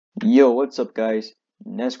Yo, what's up guys?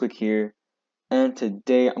 Nesquick here, and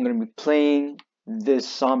today I'm gonna be playing this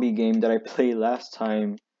zombie game that I played last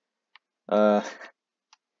time. It's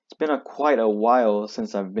been quite a while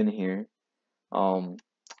since I've been here. Um,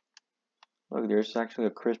 Look, there's actually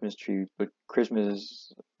a Christmas tree, but Christmas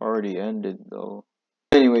is already ended though.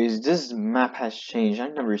 Anyways, this map has changed.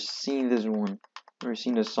 I've never seen this one. Never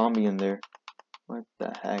seen a zombie in there. What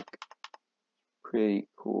the heck? Pretty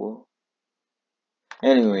cool.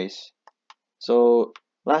 Anyways. So,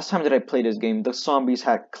 last time that I played this game, the zombies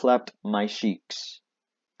had clapped my cheeks.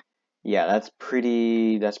 Yeah, that's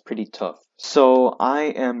pretty tough. So, I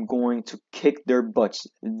am going to kick their butts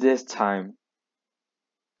this time.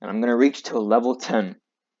 And I'm going to reach to level 10.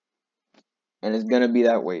 And it's going to be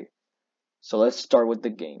that way. So, let's start with the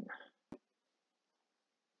game.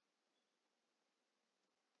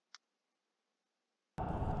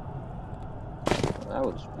 That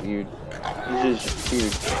was weird. He just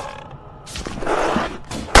appeared.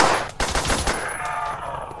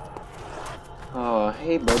 Oh,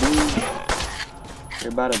 hey buddy.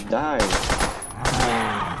 You're about to die.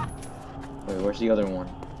 Wait, where's the other one?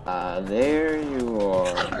 There you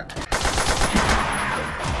are.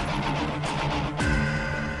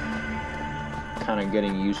 Kinda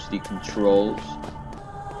getting used to the controls.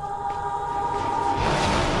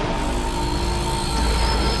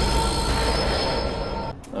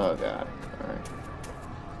 Oh god.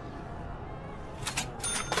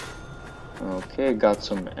 Alright. Okay, got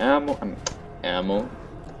some ammo. Ammo.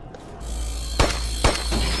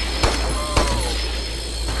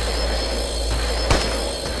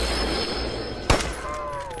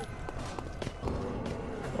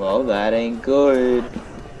 Well, that ain't good.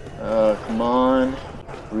 Come on.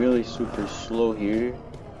 Really super slow here.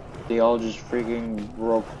 They all just freaking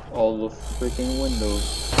broke all the freaking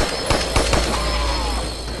windows.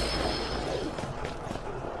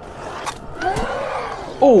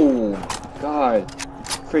 Oh god.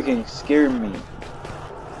 Freaking scared me.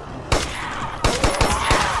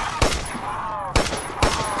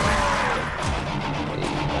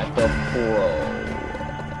 Like a pro.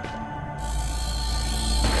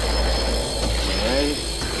 Alright,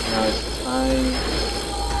 now it's time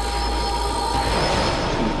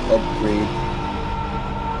to upgrade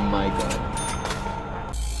my gun.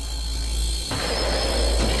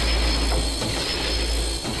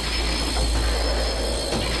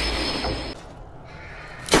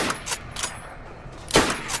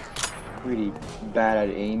 Pretty bad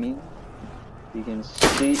at aiming. You can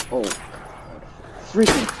see. Oh, God.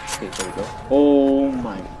 Freaking. Okay, there we go. Oh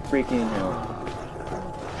my freaking hell.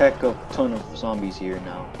 Heck of a ton of zombies here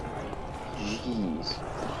now. Jeez.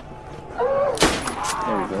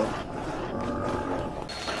 There we go.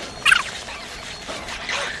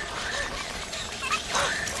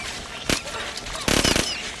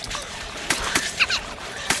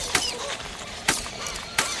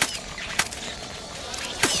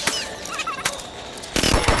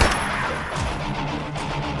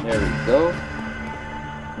 There we go.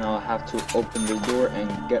 Now I have to open the door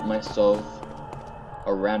and get myself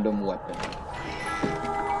a random weapon.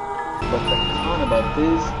 But the con about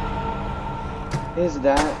this is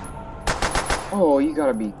that... Oh, you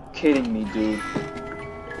gotta be kidding me, dude.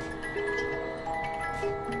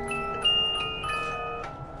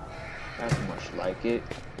 That's much like it.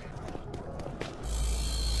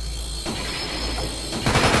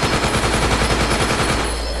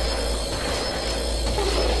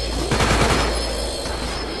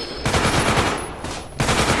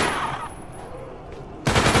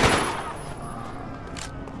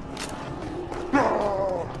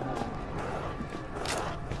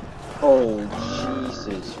 Oh,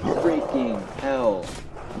 Jesus freaking hell.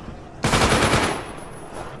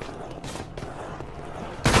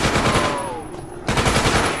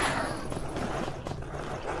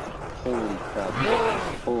 Holy crap.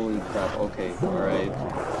 Holy crap. Okay, alright.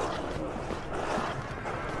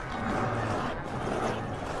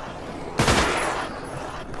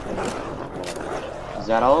 Is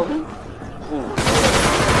that all of them? Holy crap.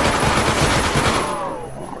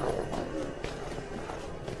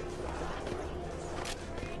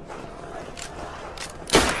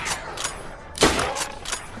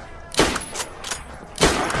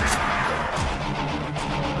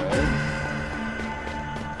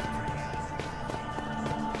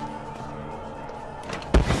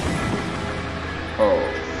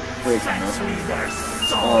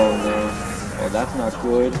 Oh no. Oh, that's not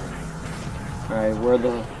good. Alright, where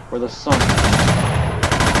the sun.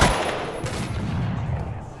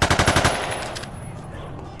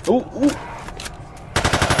 Ooh, ooh.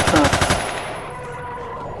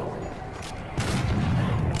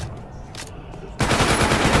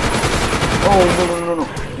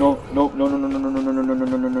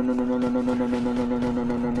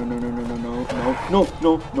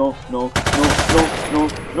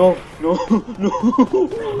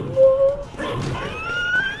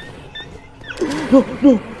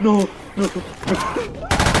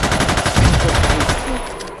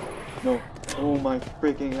 No. Oh my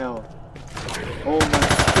freaking hell. Oh my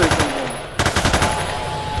freaking hell.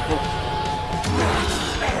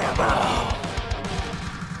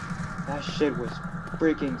 That shit was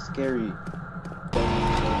freaking scary.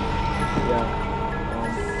 Yeah.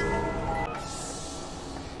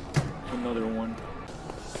 Another one.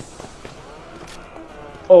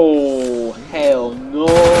 Oh, hell no.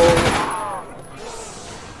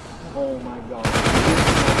 Oh my god.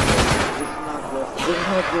 This is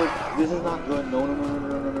not good. This is not good. No.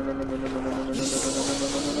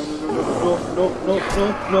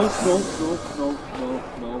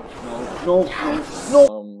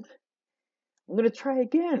 I'm gonna try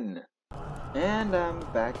again. And I'm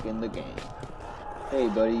back in the game. Hey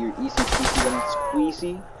buddy, you're easy peasy lemon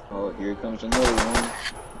squeezy. Oh, here comes another one.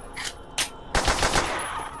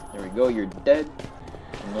 There we go, you're dead.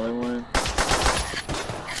 Another one.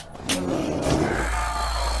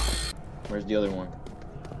 Where's the other one?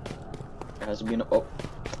 There has to be an oh.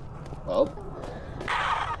 Well.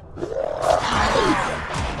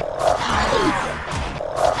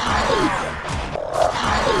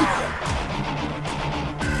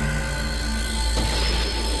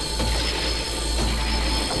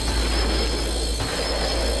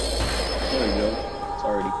 There we go. It's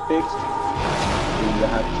already fixed. We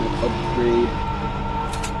have to upgrade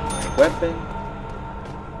my weapon.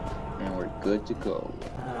 And we're good to go.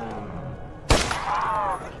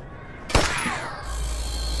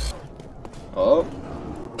 Oh.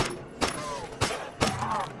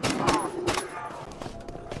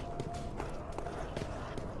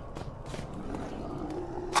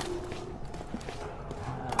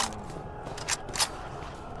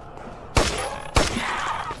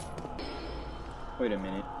 Wait a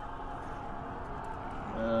minute.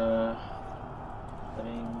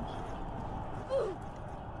 Settings.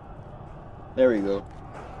 There we go.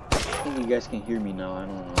 I think you guys can hear me now, I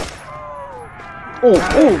don't know.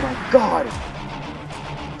 Oh my god!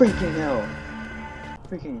 Freaking hell!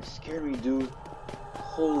 Freaking scared me, dude.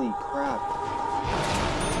 Holy crap.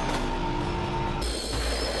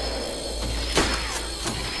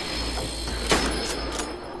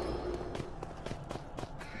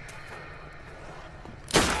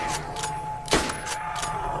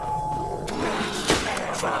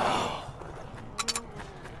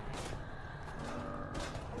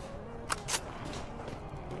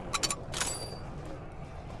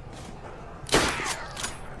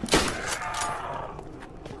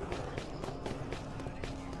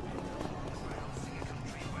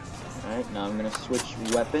 Alright, now I'm gonna switch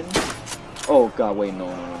weapon. Oh god, wait, no,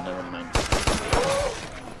 never mind.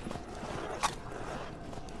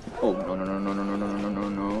 Oh, no.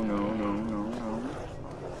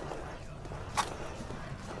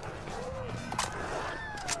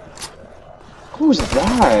 Who's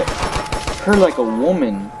that? Her like a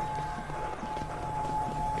woman.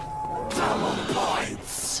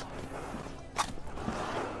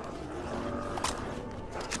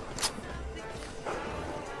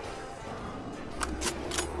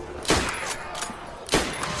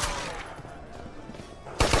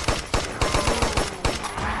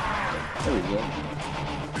 There we go.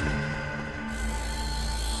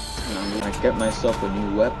 And I'm gonna get myself a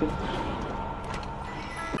new weapon.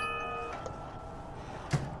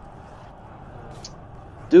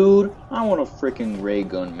 Dude, I want a freaking ray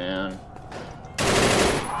gun, man.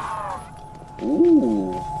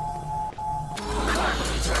 Ooh.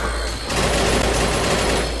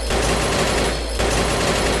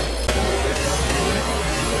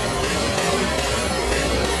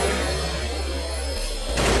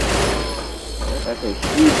 That's a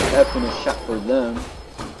huge F and a shot for them.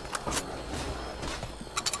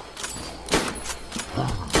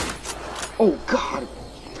 Oh god!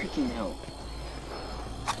 Freaking hell.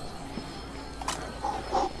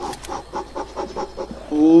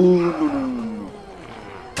 Oh no.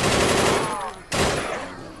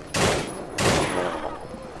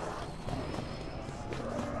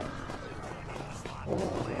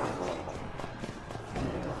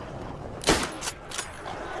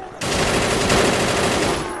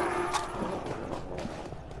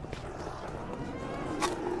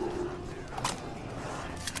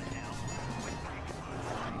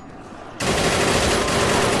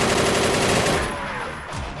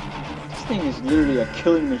 This thing is literally a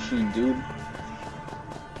killing machine, dude.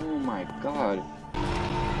 Oh my god.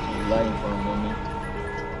 I'm lagging for a moment.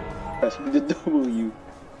 pressing the W.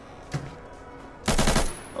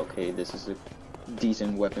 Okay, this is a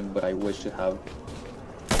decent weapon, but I wish to have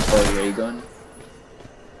a ray gun.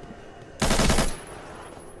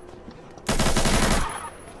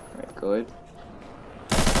 Alright, good.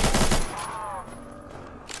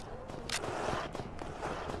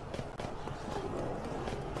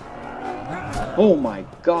 Oh my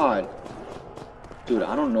god! Dude,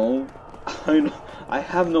 I don't know. I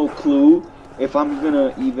have no clue if I'm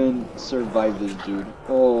gonna even survive this dude.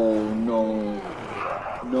 Oh no.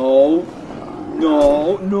 No.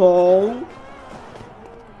 No. No.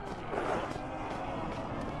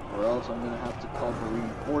 Or else I'm gonna have to call for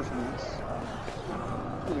reinforcements.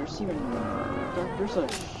 Dude, there's even there's a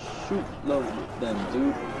shoot load with them,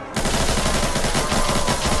 dude.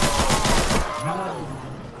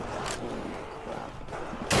 Holy crap.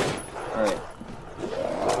 Alright.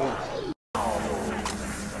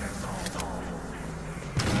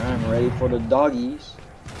 I'm ready for the doggies.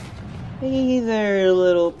 Hey there,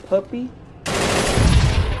 little puppy.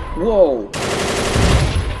 Whoa!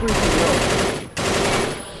 Freaking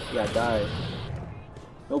hell. Yeah, die.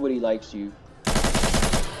 Nobody likes you.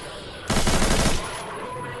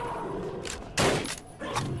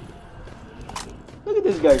 Look at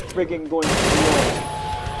this guy freaking going slow.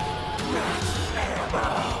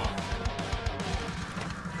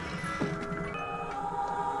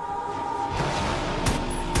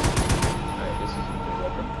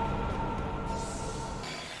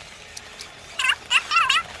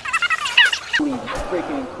 Holy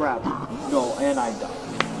freaking crap. No, and I died.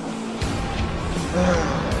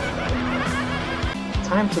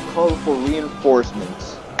 Time to call for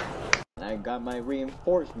reinforcements. I got my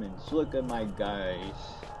reinforcements. Look at my guys.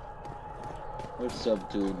 What's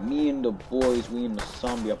up, dude? Me and the boys, we in the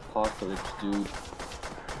zombie apocalypse, dude.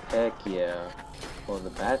 Heck yeah. Well,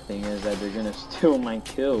 the bad thing is that they're gonna steal my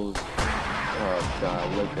kills. Oh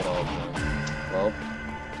god, look at all them. Well,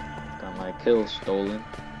 got my kills stolen.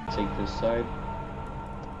 Take this side.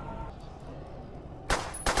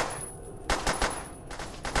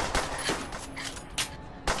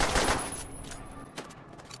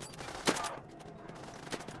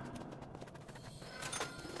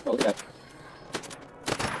 Okay.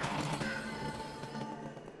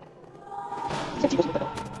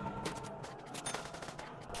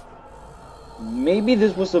 Maybe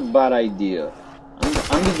this was a bad idea.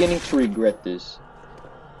 I'm beginning to regret this.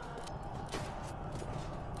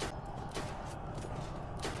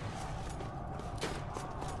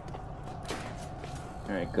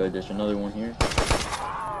 Alright, good. There's another one here.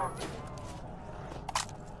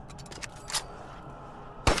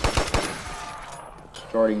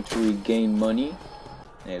 Starting to regain money.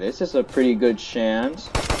 Hey, this is a pretty good chance.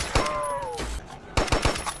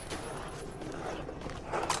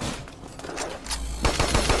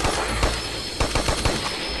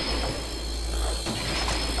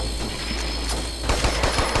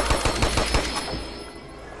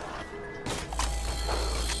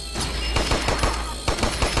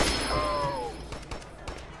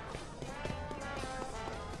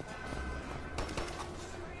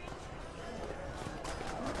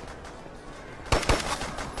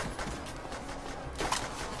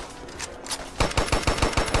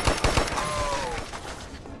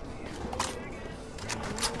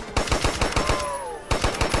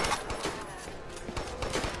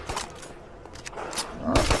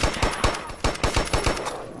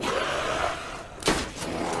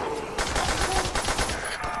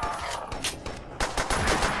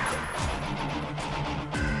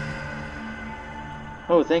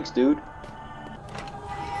 Oh, thanks, dude.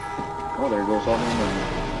 Oh, there goes all my money.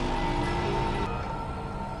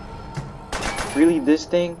 Really, this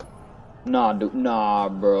thing? Nah, dude. Nah,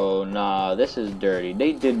 bro. Nah, this is dirty.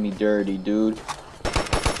 They did me dirty, dude.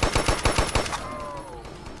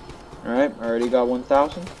 Alright, I already got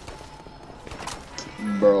 1,000.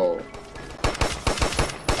 Bro.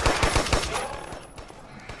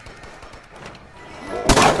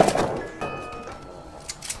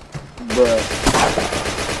 Bruh.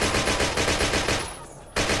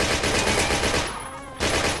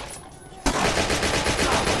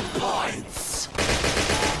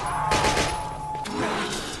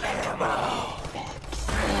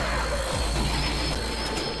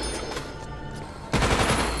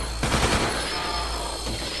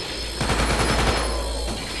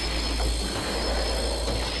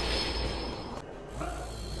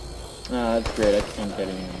 That's great. I can't get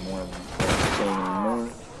any more.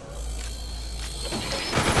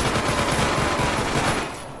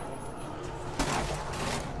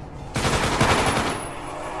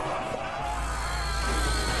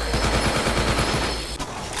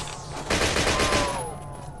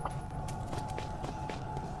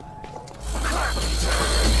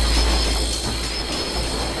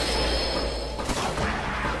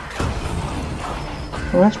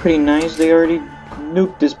 that's pretty nice. They already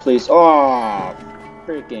nuked this place. Oh,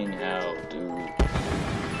 freaking hell, dude.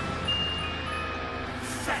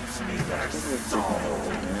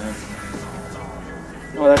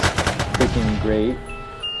 Oh, that's freaking great.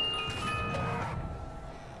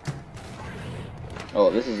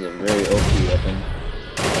 Oh, this is a very OP weapon.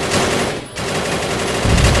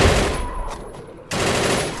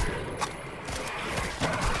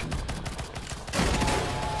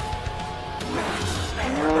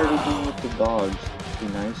 I'm already done with the dogs.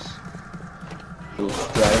 Pretty nice. Little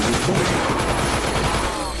strategy.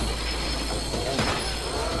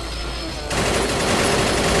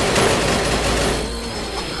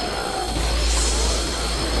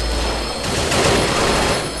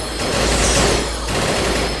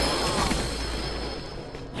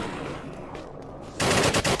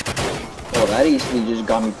 Oh, that easily just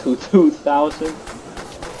got me to 2,000.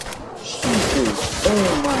 Jesus.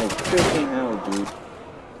 Oh my freaking hell, dude.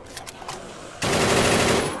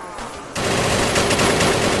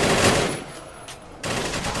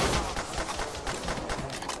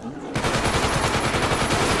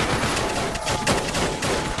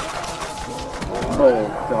 Oh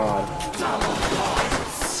god.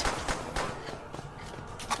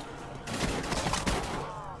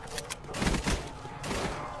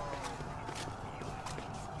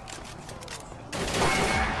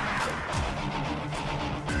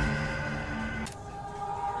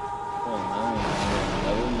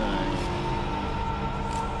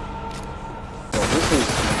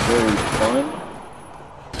 Very fun.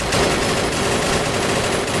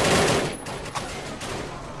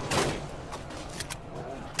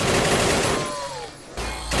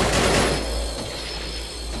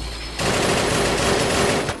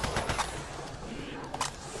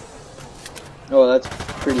 Oh, that's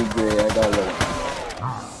pretty great. I got it.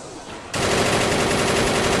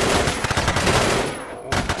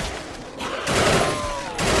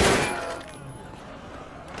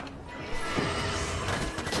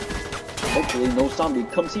 Hopefully no zombie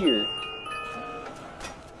comes here.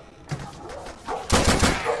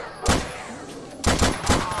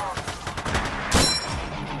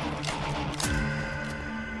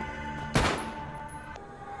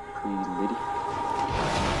 Pretty litty.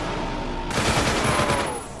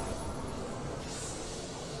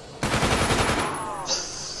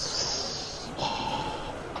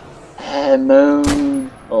 Moon.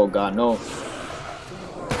 Oh god, no.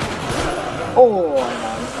 Oh,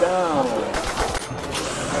 I'm down.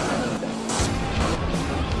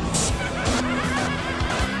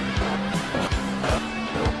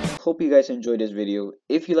 Hope you guys enjoyed this video.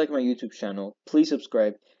 If you like my YouTube channel, please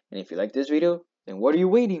subscribe. And if you like this video, then what are you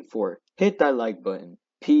waiting for? Hit that like button.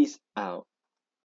 Peace out.